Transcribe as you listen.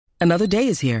Another day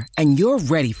is here, and you're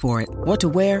ready for it. What to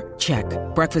wear? Check.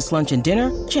 Breakfast, lunch, and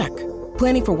dinner? Check.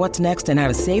 Planning for what's next and how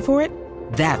to save for it?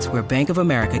 That's where Bank of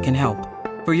America can help.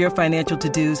 For your financial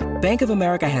to-dos, Bank of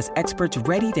America has experts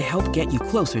ready to help get you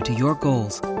closer to your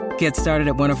goals. Get started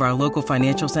at one of our local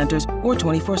financial centers or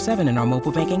 24/7 in our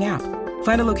mobile banking app.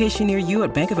 Find a location near you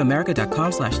at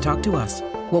bankofamerica.com/talktous.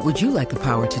 What would you like the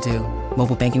power to do?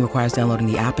 Mobile banking requires downloading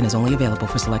the app and is only available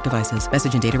for select devices.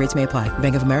 Message and data rates may apply.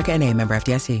 Bank of America N.A., member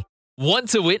FDIC. Want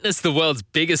to witness the world's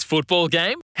biggest football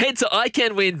game? Head to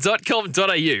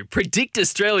iCanWin.com.au, predict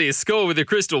Australia's score with a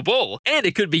crystal ball, and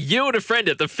it could be you and a friend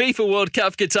at the FIFA World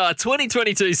Cup Qatar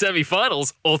 2022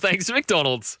 semi-finals, all thanks to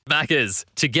McDonald's. Maccas,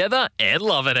 together and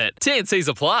loving it. TNCs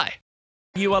apply.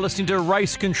 You are listening to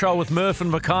Race Control with Murph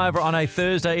and McIver on a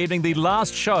Thursday evening, the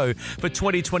last show for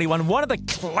 2021. One of the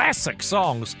classic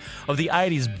songs of the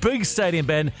 80s, big stadium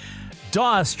band,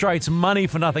 Dire Straits, Money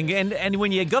for Nothing. And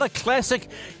when you got a classic,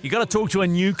 you got to talk to a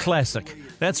new classic.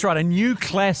 That's right, a new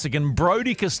classic. And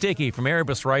Brodie Kostecki from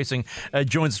Erebus Racing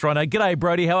joins us right now. G'day,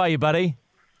 Brodie. How are you, buddy?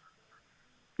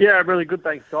 Yeah, really good.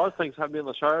 Thanks, guys. Thanks for having me on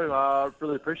the show.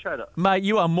 Really appreciate it. Mate,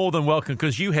 you are more than welcome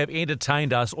because you have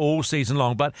entertained us all season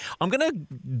long. But I'm going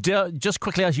to just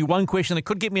quickly ask you one question that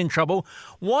could get me in trouble.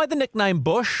 Why the nickname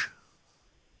Bush?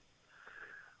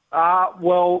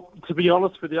 Well, to be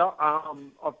honest with you,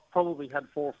 I've probably had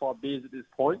 4 or 5 beers at this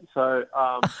point, so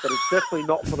but it's definitely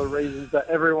not for the reasons that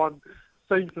everyone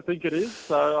seems to think it is.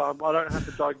 So I don't have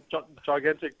a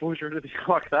gigantic bush or anything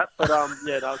like that. But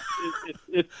yeah, no,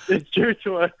 it's due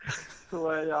to a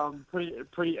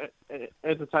pretty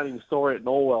entertaining story at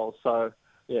Norwell. So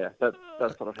yeah, that's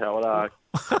sort of how it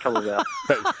comes about.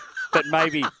 But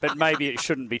maybe it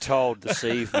shouldn't be told this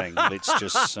evening, let's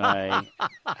just say.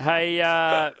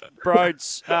 Hey,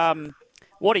 Broads,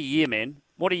 what a year, man.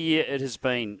 What a year it has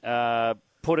been.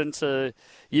 Put into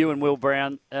you and Will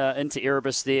Brown, into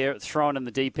Erebus there, thrown in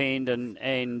the deep end,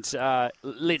 and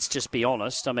let's just be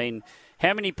honest. I mean,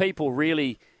 how many people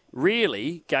really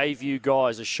gave you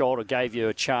guys a shot or gave you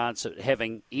a chance at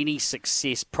having any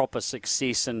success, proper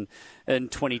success in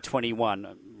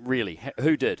 2021? Really,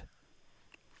 who did?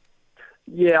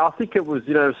 Yeah, I think it was,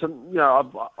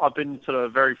 I've been sort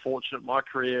of very fortunate in my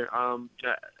career,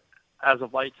 as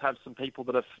of late, to have some people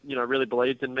that have, really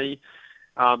believed in me,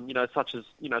 such as,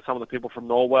 some of the people from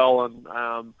Norwell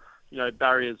and,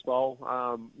 Barry as well.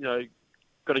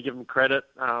 Got to give them credit.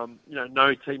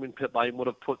 No team in pit lane would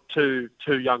have put two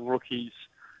young rookies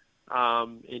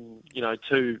in,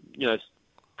 two,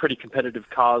 pretty competitive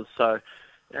cars. So,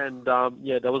 and,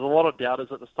 there was a lot of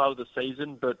doubters at the start of the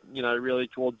season, but, really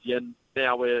towards the end,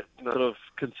 now we're sort of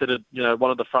considered,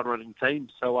 one of the front-running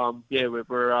teams. So,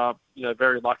 we're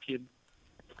very lucky and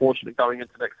fortunate going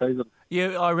into next season.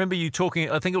 Yeah, I remember you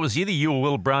talking, I think it was either you or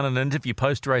Will Brown in an interview,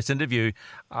 post-race interview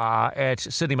at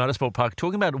Sydney Motorsport Park,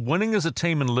 talking about winning as a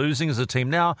team and losing as a team.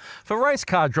 Now, for race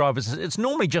car drivers, it's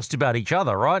normally just about each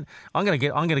other, right? I'm going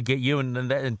to get you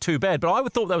and too bad. But I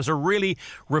thought that was a really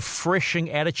refreshing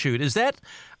attitude. Is that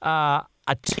a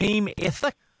team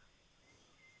ethic?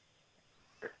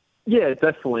 Yeah,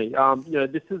 definitely.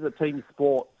 This is a team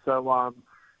sport, so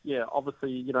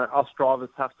obviously, us drivers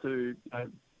have to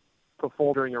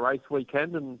perform during a race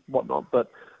weekend and whatnot.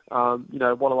 But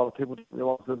what a lot of people don't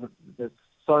realise is that there's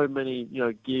so many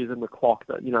gears in the clock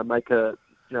that make a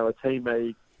team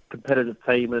a competitive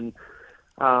team, and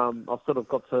I've sort of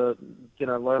got to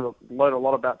learn a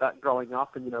lot about that growing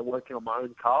up and working on my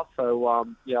own car. So I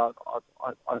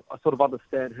sort of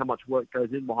understand how much work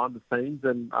goes in behind the scenes,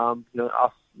 and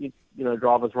us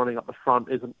drivers running up the front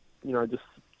isn't just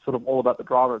sort of all about the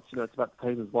driver. It's about the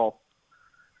team as well.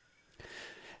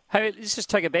 Hey, let's just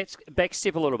take a back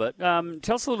step a little bit.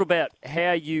 Tell us a little about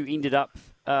how you ended up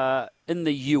in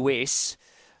the US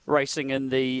racing in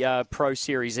the Pro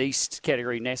Series East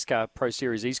category, NASCAR Pro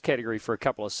Series East category for a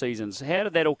couple of seasons. How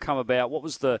did that all come about? What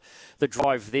was the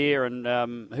drive there, and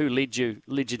who led you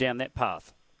down that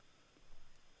path?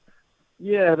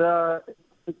 Yeah,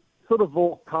 it sort of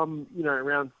all come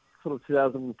around sort of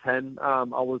 2010. I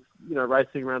was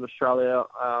racing around Australia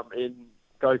in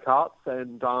go-karts,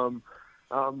 and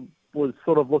was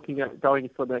sort of looking at going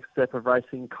to the next step of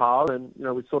racing cars, and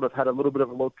we sort of had a little bit of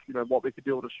a look what we could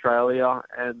do in Australia,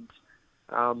 and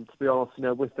to be honest,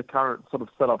 with the current sort of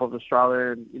setup of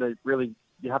Australia, and really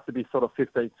you have to be sort of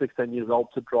 15, 16 years old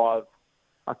to drive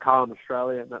a car in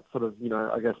Australia, and that's sort of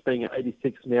I guess being at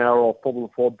 86 now or Formula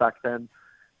Ford back then.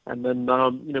 And then,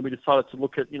 we decided to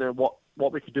look at,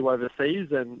 what we could do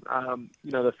overseas. And,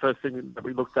 the first thing that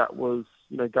we looked at was,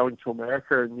 going to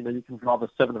America, and, you can drive a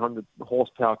 700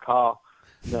 horsepower car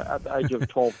at the age of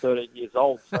 12, 13 years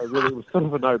old. So really, it was sort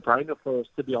of a no-brainer for us,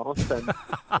 to be honest. And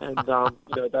I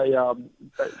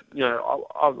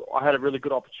had a really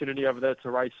good opportunity over there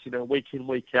to race, week in,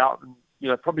 week out, and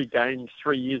probably gained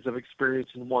 3 years of experience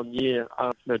in 1 year,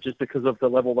 just because of the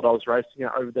level that I was racing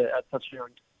at over there at such a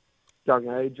young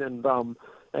age, and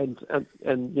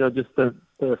just the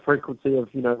frequency of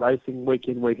racing week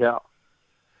in, week out.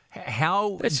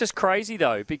 How it's just crazy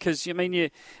though, because you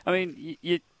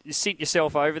sent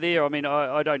yourself over there. I mean,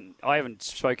 I haven't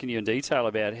spoken to you in detail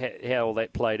about how all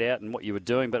that played out and what you were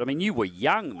doing, but I mean, you were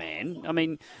young, man. I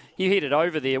mean, you headed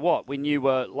over there when you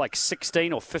were like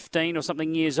 16 or 15 or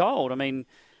something years old. I mean,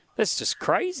 that's just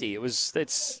crazy.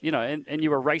 And you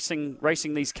were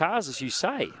racing these cars, as you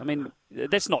say. I mean,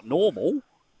 that's not normal.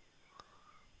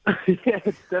 Yeah,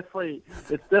 it's definitely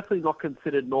not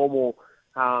considered normal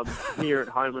here at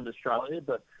home in Australia,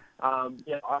 but I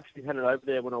actually headed over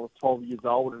there when I was 12 years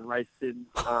old and raced in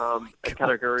a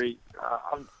category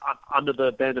under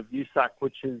the band of USAC,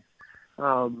 which is,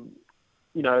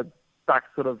 back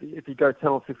sort of, if you go 10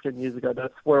 or 15 years ago,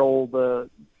 that's where all the,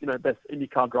 best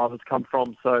IndyCar drivers come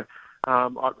from. So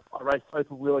I raced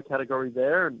open wheeler category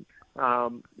there, and,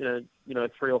 300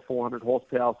 or 400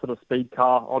 horsepower sort of speed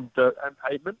car on dirt and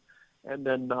pavement. And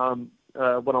then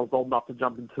when I was old enough to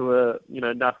jump into a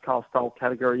NASCAR style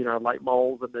category, late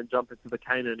models, and then jump into the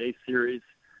K&N E series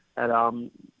at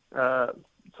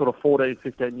sort of 14,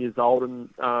 15 years old, and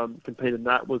compete in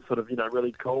that was sort of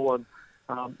really cool. And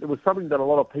it was something that a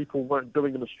lot of people weren't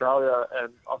doing in Australia,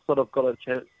 and I sort of got a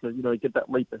chance to get that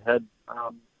leap ahead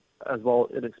as well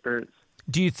in experience.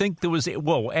 Do you think there was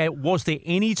there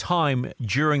any time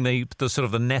during the sort of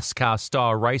the NASCAR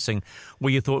style racing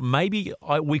where you thought maybe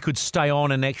we could stay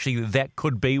on and actually that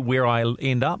could be where I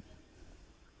end up?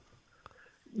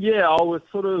 Yeah, I was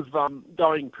sort of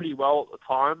going pretty well at the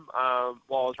time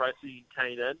while I was racing in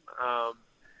K&N.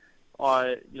 I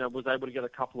was able to get a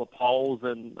couple of poles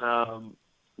and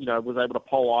was able to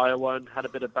pole Iowa and had a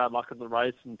bit of bad luck in the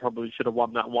race and probably should have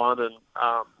won that one, and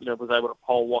was able to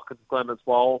pole Watkins Glen as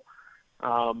well.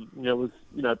 It was,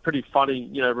 pretty funny,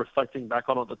 reflecting back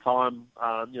on it at the time.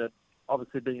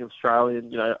 Obviously being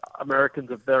Australian,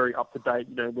 Americans are very up to date,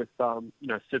 with,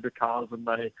 supercars, and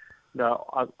they,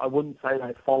 I wouldn't say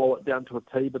they follow it down to a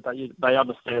T, but they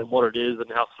understand what it is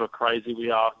and how sort of crazy we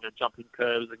are, jumping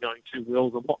curves and going two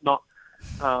wheels and whatnot.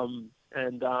 I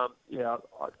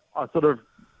sort of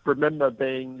remember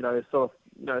being,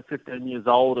 15 years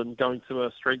old and going to a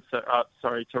to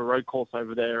a road course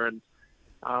over there, and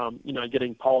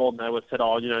getting pole, and they were said,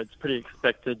 it's pretty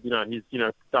expected. He's,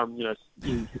 done,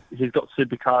 he's got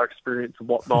supercar experience and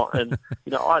whatnot. And,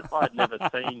 I'd never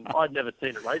seen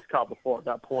a race car before at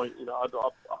that point.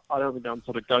 I'd only done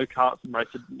sort of go-karts and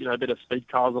raced, a bit of speed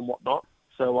cars and whatnot.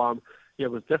 So, it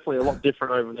was definitely a lot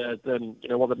different over there than,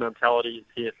 what the mentality is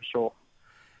here for sure.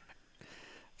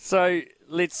 So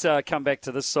let's come back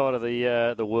to this side of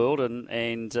the world,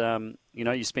 and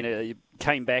you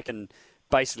came back and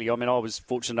basically, I was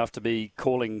fortunate enough to be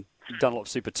calling Dunlop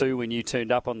Super 2 when you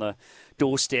turned up on the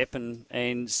doorstep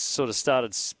and sort of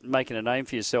started making a name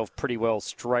for yourself pretty well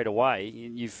straight away.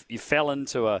 You fell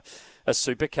into a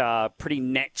supercar pretty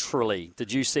naturally.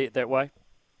 Did you see it that way?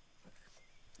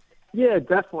 Yeah,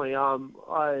 definitely. I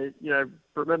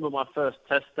remember my first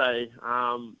test day,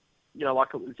 like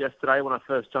it was yesterday when I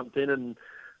first jumped in, and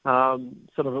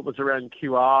sort of it was around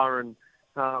QR, and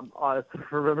I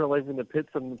remember leaving the pits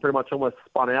and pretty much almost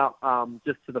spun out,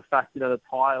 just to the fact, the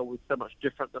tyre was so much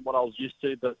different than what I was used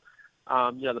to, but,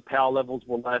 the power levels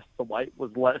were less, the weight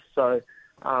was less. So,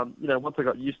 once I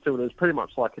got used to it, it was pretty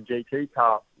much like a GT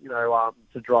car,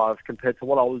 to drive compared to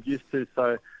what I was used to.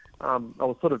 So, I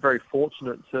was sort of very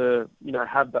fortunate to,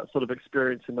 have that sort of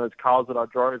experience in those cars that I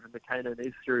drove in the K&N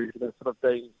E series, sort of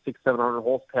being 600-700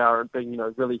 horsepower and being,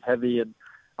 really heavy and,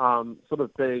 sort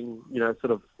of being,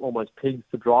 sort of almost pigs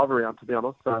to drive around, to be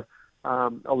honest. So I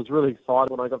was really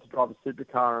excited when I got to drive a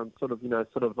supercar and sort of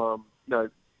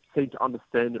seemed to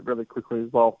understand it really quickly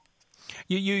as well.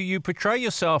 You portray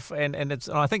yourself, and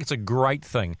I think it's a great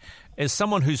thing, as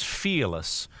someone who's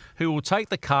fearless, who will take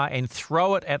the car and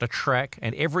throw it at a track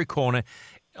and every corner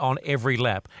on every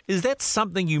lap. Is that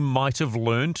something you might have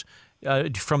learned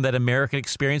from that American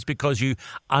experience, because you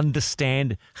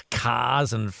understand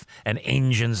cars and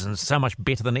engines and so much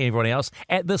better than everyone else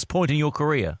at this point in your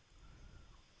career?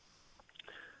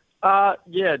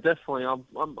 Yeah, definitely. I'm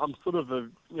sort of a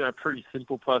pretty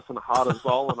simple person at heart as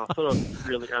well, and I sort of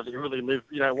really live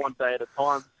one day at a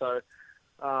time. So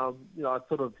I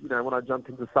sort of when I jump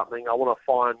into something, I want to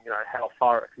find how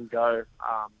far it can go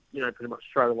pretty much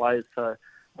straight away. So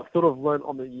I've sort of learned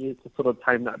on the years to sort of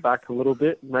tame that back a little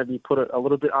bit, maybe put it a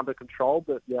little bit under control.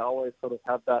 But yeah, I always sort of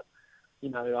have that,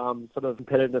 sort of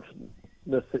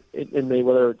competitiveness in me,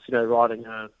 whether it's riding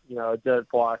a dirt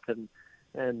bike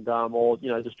or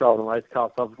just driving a race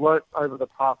car. So I've learnt over the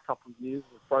past couple of years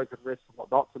with broken wrists and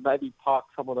whatnot to maybe park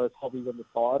some of those hobbies on the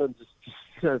side and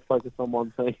just focus on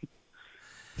one thing.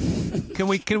 Can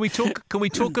we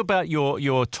talk about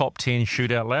your top 10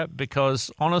 shootout lap?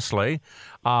 Because honestly,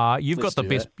 you've got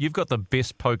the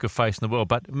best poker face in the world.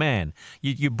 But man,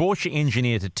 you brought your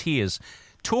engineer to tears.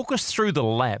 Talk us through the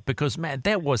lap, because man,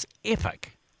 that was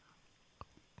epic.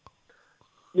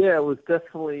 Yeah, it was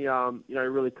definitely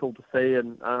really cool to see,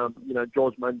 and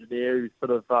George, my engineer, who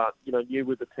sort of new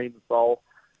with the team as well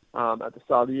at the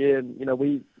start of the year, and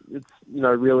it's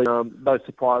really no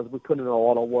surprise. We put in a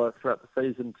lot of work throughout the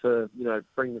season to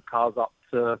bring the cars up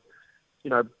to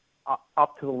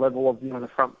up to the level of the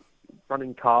front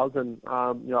running cars, and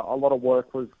a lot of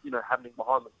work was happening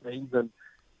behind the scenes, and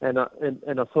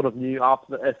I sort of knew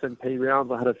after the S&P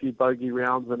rounds, I had a few bogey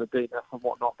rounds and a DNF and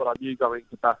whatnot, but I knew going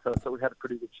into Bathurst, so we had a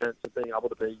pretty good chance of being able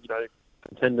to be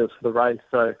contenders for the race.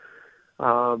 So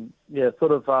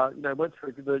went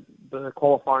through the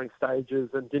qualifying stages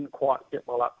and didn't quite get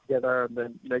my lap together. And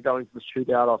then, going to the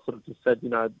shootout, I sort of just said,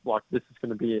 this is going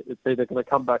to be it. It's either going to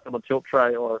come back on a tilt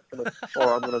tray or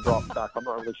I'm going to drop back. I'm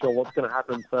not really sure what's going to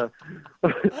happen. So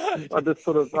I just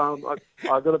sort of,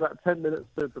 I got about 10 minutes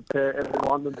to prepare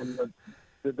everyone. And then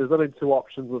there's only two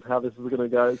options of how this is going to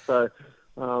go. So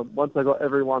once I got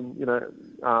everyone,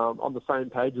 on the same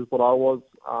page as what I was,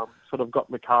 sort of got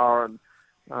in the car and,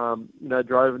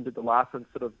 drove and did the lap and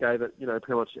sort of gave it,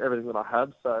 pretty much everything that I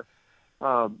had. So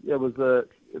it was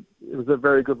a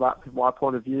very good lap from my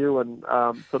point of view, and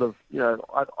I felt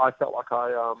like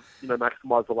I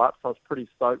maximised the lap. So I was pretty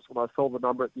stoked when I saw the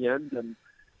number at the end,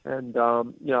 and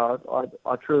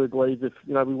I truly believe if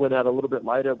we went out a little bit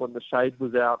later when the shade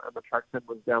was out and the track temp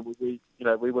was down, we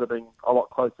would have been a lot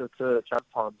closer to chat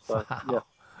time. So yeah,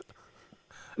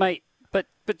 mate.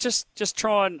 But just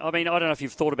try and, I mean, I don't know if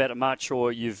you've thought about it much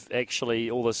or you've actually,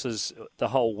 the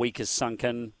whole week has sunk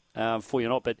in for you or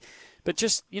not, but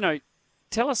just,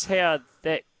 tell us how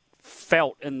that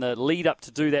felt in the lead up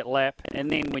to do that lap,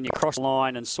 and then when you crossed the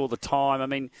line and saw the time. I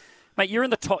mean, mate, you're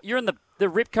in the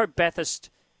Repco Bathurst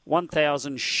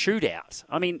 1000 shootout.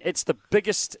 I mean, it's the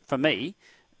biggest, for me,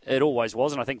 it always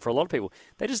was, and I think for a lot of people,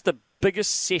 that is the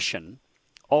biggest session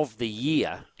of the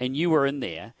year, and you were in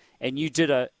there, and you did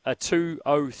a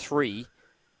 2:03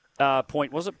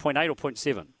 point, was it 0.8 or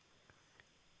 0.7?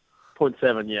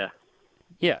 0.7, yeah.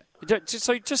 Yeah.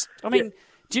 So I mean,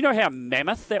 do you know how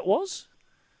mammoth that was?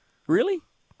 Really?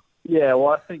 Yeah. Well,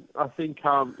 I think I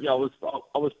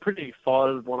was pretty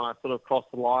excited when I sort of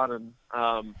crossed the line, and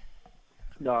I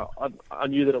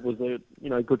knew that it was a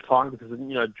good time because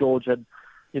George had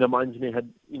my engineer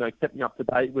had kept me up to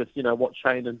date with what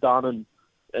Shane had done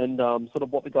and sort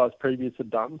of what the guys previous had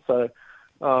done. So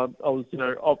I was,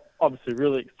 obviously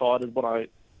really excited when I,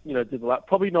 did the lap.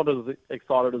 Probably not as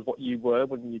excited as what you were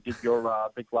when you did your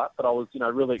big lap, but I was,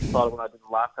 really excited when I did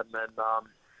the lap. And then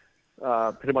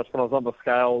pretty much when I was on the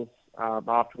scales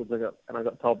afterwards, I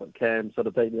got told that Cam sort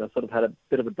of beat me. I sort of had a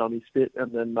bit of a dummy spit,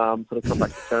 and then sort of come back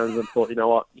to terms and thought,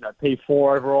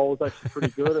 P4 overall was actually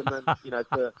pretty good. And then,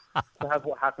 to have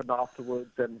what happened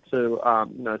afterwards and to,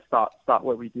 start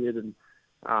where we did and,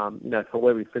 for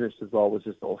where we finished as well was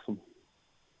just awesome.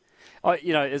 Oh,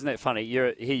 isn't that funny? You're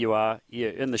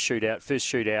in the shootout, first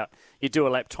shootout. You do a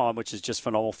lap time, which is just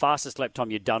phenomenal. Fastest lap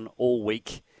time you've done all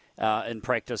week in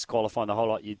practice, qualifying the whole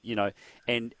lot.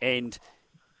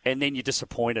 And then you're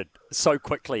disappointed so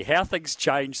quickly. How things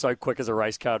change so quick as a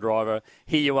race car driver.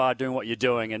 Here you are doing what you're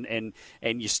doing, and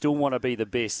you still want to be the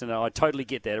best. And I totally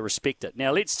get that. I respect it.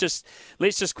 Now let's just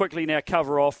quickly now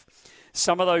cover off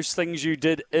some of those things you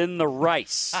did in the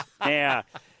race. Now,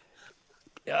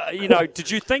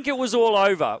 did you think it was all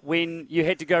over when you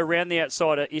had to go around the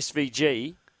outside of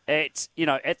SVG at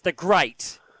the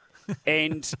Great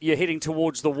and you're heading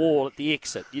towards the wall at the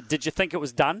exit? Did you think it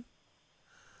was done?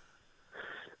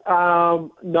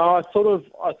 No, I sort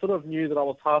of knew that I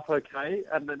was half okay,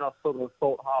 and then I sort of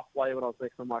thought halfway when I was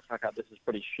next, I'm like, okay, this is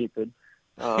pretty stupid.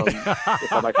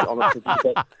 If I'm actually honest with you,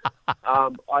 but I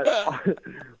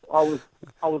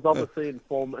was obviously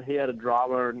informed that he had a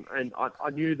drama, and I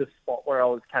knew the spot where I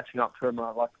was catching up to him.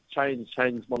 I like Shane's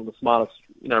one of the smartest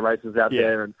racers out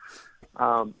there, and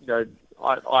I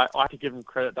have to give him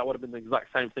credit. That would have been the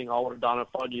exact same thing I would have done if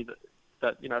I knew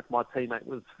that if my teammate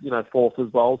was fourth as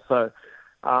well. So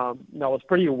I was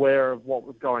pretty aware of what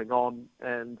was going on,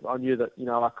 and I knew that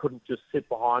I couldn't just sit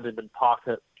behind him and park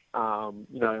it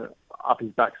up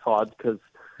his backside, because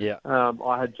Yeah.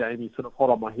 I had Jamie sort of hot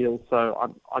on my heels,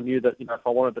 so I knew that, if I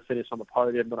wanted to finish on the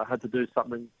podium, that I had to do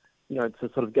something, to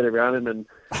sort of get around him. And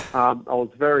I was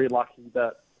very lucky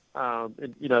that,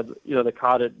 the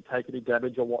car didn't take any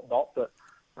damage or whatnot. But,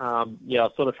 I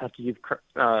sort of have to give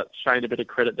Shane a bit of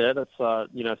credit there. That's,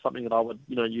 something that I would,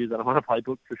 use on a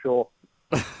playbook for sure.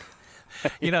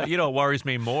 What worries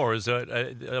me more is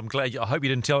I'm glad. I hope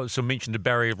you didn't mention to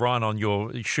Barry Ryan on your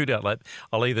shootout lap.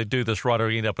 I'll either do this right or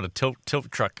end up in a tilt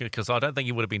truck, because I don't think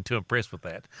he would have been too impressed with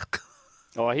that.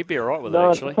 Oh, he'd be all right with it,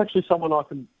 actually. It's actually someone I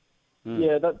can.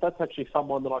 Yeah, that's actually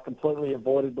someone that I completely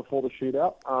avoided before the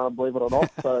shootout. Believe it or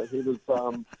not, so he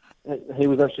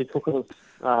was actually cooking us,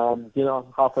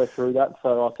 halfway through that.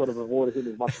 So I sort of avoided him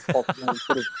as much as possible and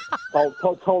sort of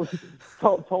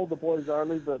told the boys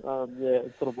only. But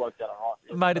it sort of worked out all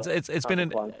right. Mate, it's been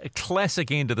a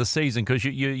classic end of the season, because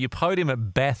you podium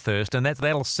at Bathurst, and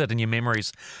that'll sit in your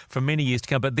memories for many years to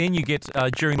come. But then you get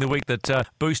during the week that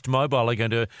Boost Mobile are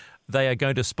going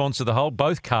to sponsor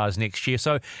both cars next year.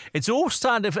 So it's all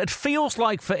starting to. It feels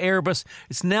like for Erebus,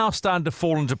 it's now starting to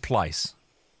fall into place.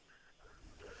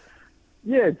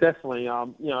 Yeah, definitely.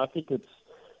 I think it's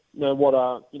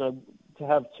to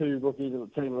have two rookies in the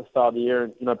team at the start of the year,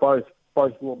 and both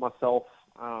Will and myself,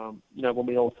 when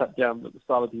we all sat down at the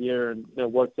start of the year and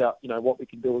worked out what we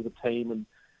can do as a team, and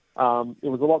it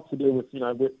was a lot to do with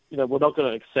we're not going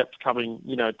to accept coming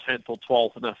 10th or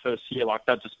 12th in our first year. Like,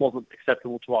 that just wasn't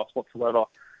acceptable to us whatsoever,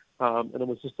 and it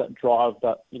was just that drive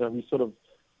that we sort of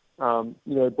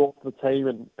brought to the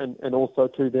team, and also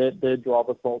to their drive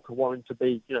as well, to wanting to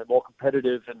be more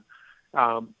competitive. And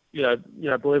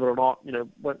believe it or not,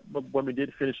 when we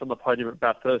did finish on the podium at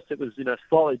Bathurst, it was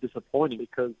slightly disappointing,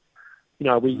 because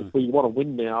we want to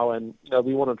win now, and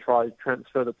we want to try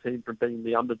transfer the team from being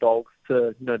the underdogs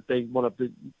to being one of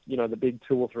the the big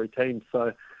two or three teams.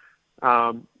 So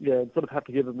sort of have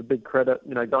to give them the big credit.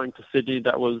 Going to Sydney,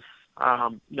 that was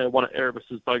one of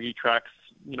Erebus's bogey tracks,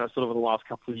 sort of in the last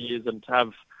couple of years, and to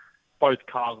have both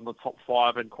cars in the top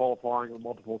 5 and qualifying on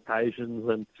multiple occasions,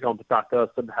 and to go on to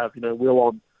Bathurst and have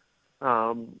Will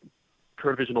on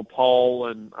provisional pole,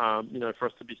 and for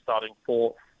us to be starting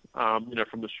 4th,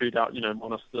 from the shootout,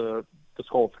 minus the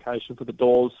disqualification for the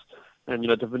doors, and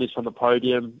to finish on the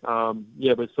podium.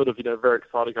 We're sort of very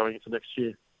excited going into next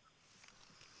year.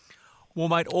 Well,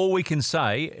 mate, all we can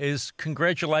say is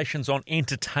congratulations on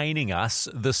entertaining us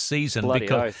this season,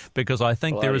 because I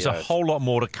think there is a whole lot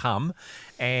more to come,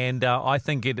 and I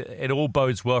think it all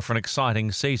bodes well for an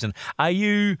exciting season. Are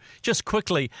you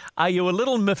a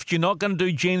little miffed you're not going to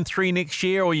do Gen 3 next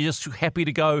year, or are you just happy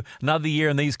to go another year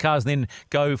in these cars and then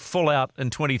go full out in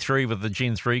 23 with the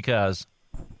Gen 3 cars?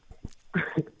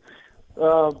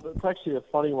 It's actually a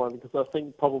funny one, because I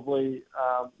think probably,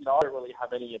 I don't really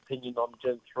have any opinion on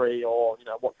Gen 3 or,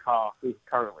 what car we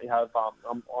currently have.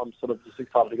 I'm sort of just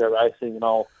excited to go racing, and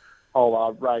I'll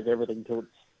rag everything to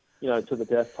its, to the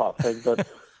death type thing. But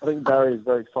I think Barry is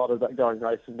very excited about going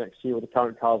racing next year with the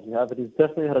current cars we have. And he's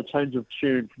definitely had a change of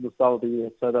tune from the start of the year.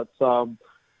 So that's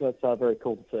very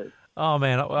cool to see. Oh,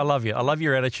 man, I love you. I love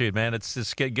your attitude, man. It's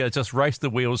just race the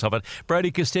wheels of it.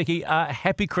 Brodie Kostecki,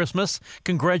 happy Christmas.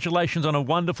 Congratulations on a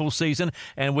wonderful season,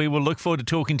 and we will look forward to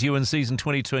talking to you in season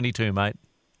 2022, mate.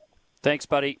 Thanks,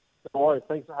 buddy. No worries.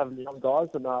 Thanks for having me on, guys,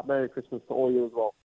 and Merry Christmas to all you as well.